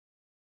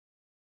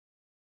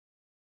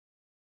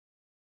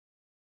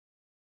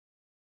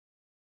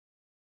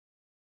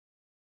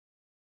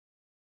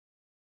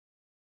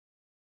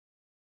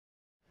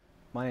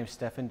My name is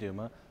Stefan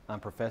Duma. I'm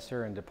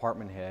professor and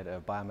department head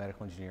of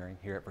biomedical engineering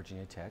here at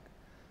Virginia Tech.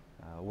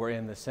 We're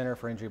in the Center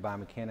for Injury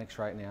Biomechanics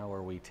right now,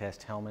 where we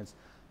test helmets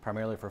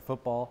primarily for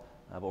football,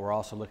 but we're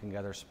also looking at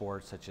other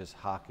sports such as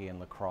hockey and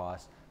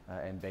lacrosse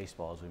and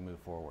baseball as we move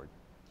forward.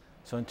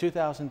 So in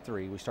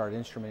 2003, we started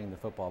instrumenting the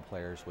football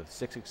players with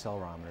 6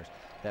 accelerometers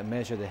that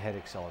measure the head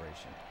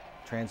acceleration.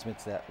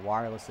 Transmits that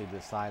wirelessly to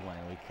the sideline,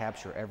 and we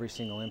capture every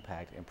single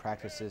impact in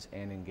practices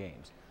and in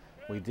games.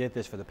 We did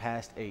this for the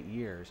past 8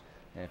 years,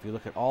 and if you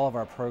look at all of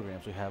our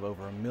programs, we have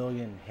over 1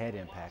 million head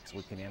impacts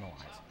we can analyze.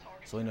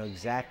 So we know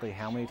exactly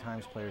how many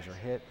times players are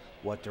hit,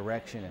 what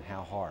direction, and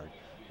how hard.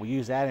 We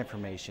use that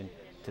information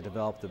to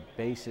develop the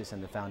basis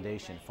and the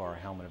foundation for our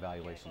helmet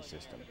evaluation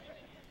system.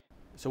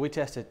 So we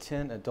tested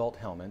 10 adult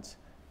helmets.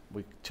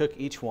 We took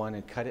each one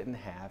and cut it in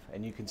half,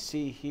 and you can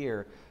see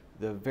here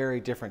the very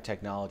different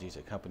technologies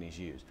that companies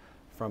use,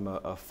 from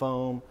a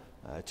foam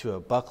to a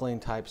buckling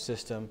type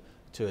system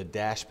to a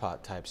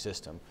dashpot type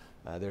system.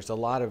 There's a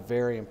lot of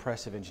very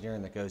impressive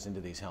engineering that goes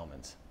into these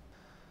helmets.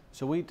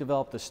 So we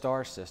developed the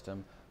star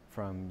system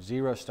from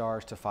 0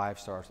 stars to 5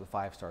 stars, with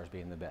 5 stars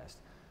being the best.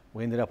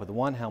 We ended up with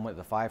one helmet,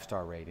 the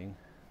 5-star rating,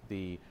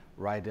 the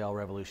Rydell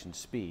Revolution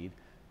Speed.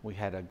 We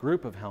had a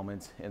group of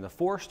helmets in the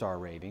 4-star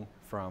rating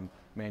from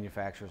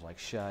manufacturers like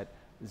Schutt,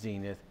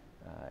 Zenith,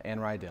 and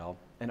Rydell,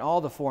 and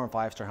all the 4 and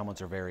 5-star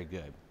helmets are very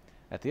good.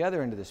 At the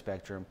other end of the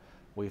spectrum,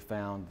 we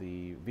found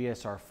the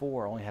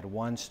VSR4 only had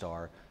 1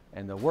 star,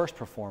 and the worst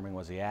performing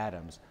was the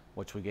Adams,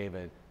 which we gave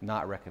a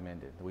not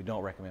recommended. We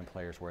don't recommend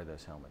players wear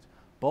those helmets.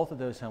 Both of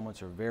those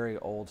helmets are very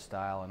old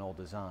style and old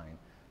design,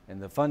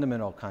 and the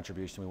fundamental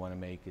contribution we want to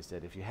make is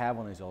that if you have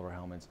one of these older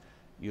helmets,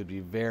 you'd be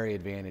very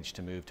advantaged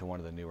to move to one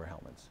of the newer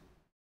helmets.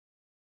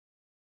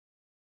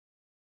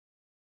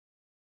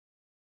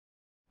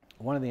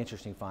 One of the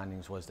interesting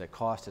findings was that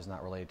cost is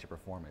not related to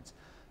performance.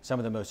 Some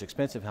of the most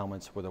expensive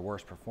helmets were the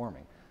worst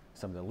performing.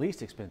 Some of the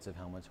least expensive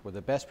helmets were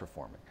the best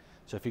performing.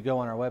 So if you go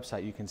on our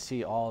website, you can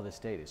see all of this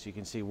data. So you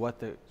can see what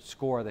the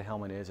score of the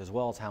helmet is, as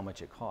well as how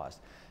much it costs.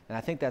 And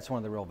I think that's one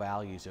of the real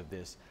values of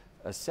this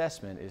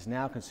assessment, is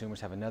now consumers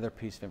have another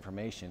piece of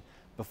information.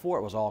 Before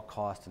it was all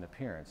cost and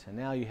appearance, and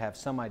now you have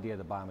some idea of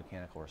the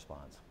biomechanical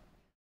response.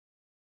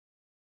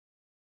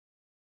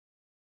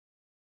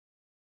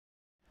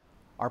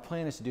 Our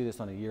plan is to do this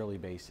on a yearly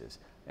basis,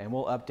 and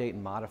we'll update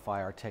and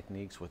modify our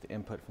techniques with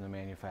input from the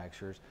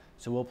manufacturers.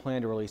 So we'll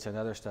plan to release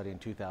another study in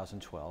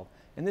 2012,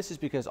 and this is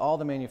because all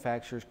the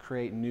manufacturers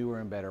create newer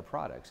and better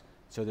products.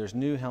 So there's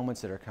new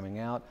helmets that are coming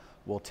out.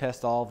 We'll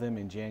test all of them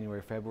in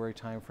January, February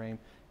timeframe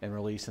and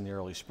release in the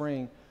early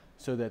spring,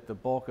 so that the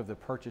bulk of the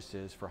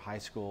purchases for high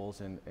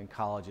schools and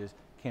colleges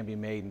can be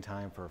made in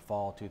time for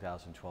fall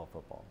 2012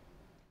 football.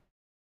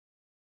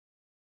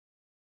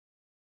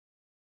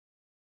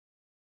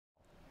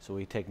 So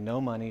we take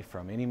no money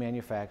from any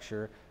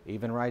manufacturer,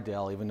 even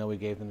Rydell, even though we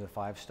gave them the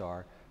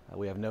 5-star.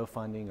 We have no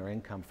funding or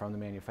income from the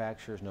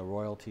manufacturers, no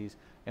royalties,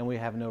 and we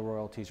have no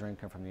royalties or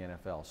income from the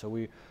NFL.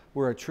 So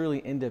we're a truly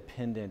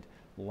independent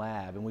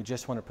lab, and we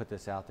just want to put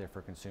this out there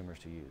for consumers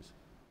to use.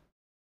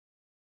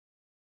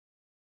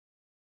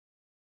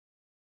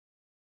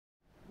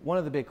 One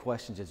of the big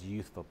questions is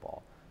youth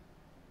football.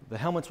 The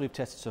helmets we've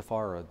tested so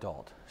far are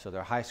adult, so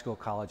they're high school,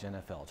 college,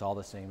 NFL. It's all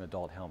the same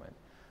adult helmet.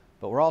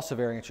 But we're also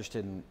very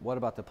interested in what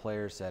about the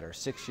players that are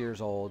 6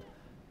 years old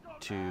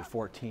to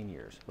 14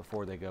 years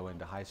before they go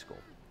into high school.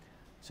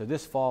 So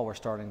this fall we're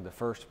starting the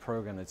first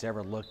program that's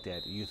ever looked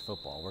at youth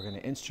football. We're going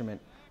to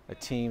instrument a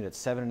team that's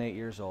 7 and 8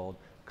 years old,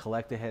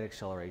 collect the head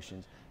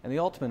accelerations, and the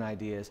ultimate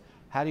idea is,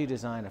 how do you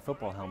design a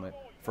football helmet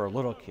for a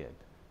little kid?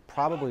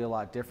 Probably a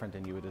lot different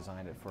than you would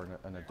design it for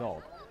an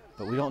adult,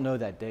 but we don't know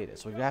that data.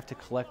 So we have to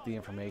collect the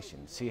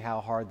information, see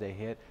how hard they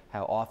hit,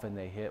 how often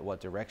they hit,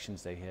 what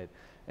directions they hit,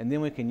 and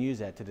then we can use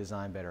that to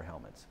design better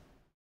helmets.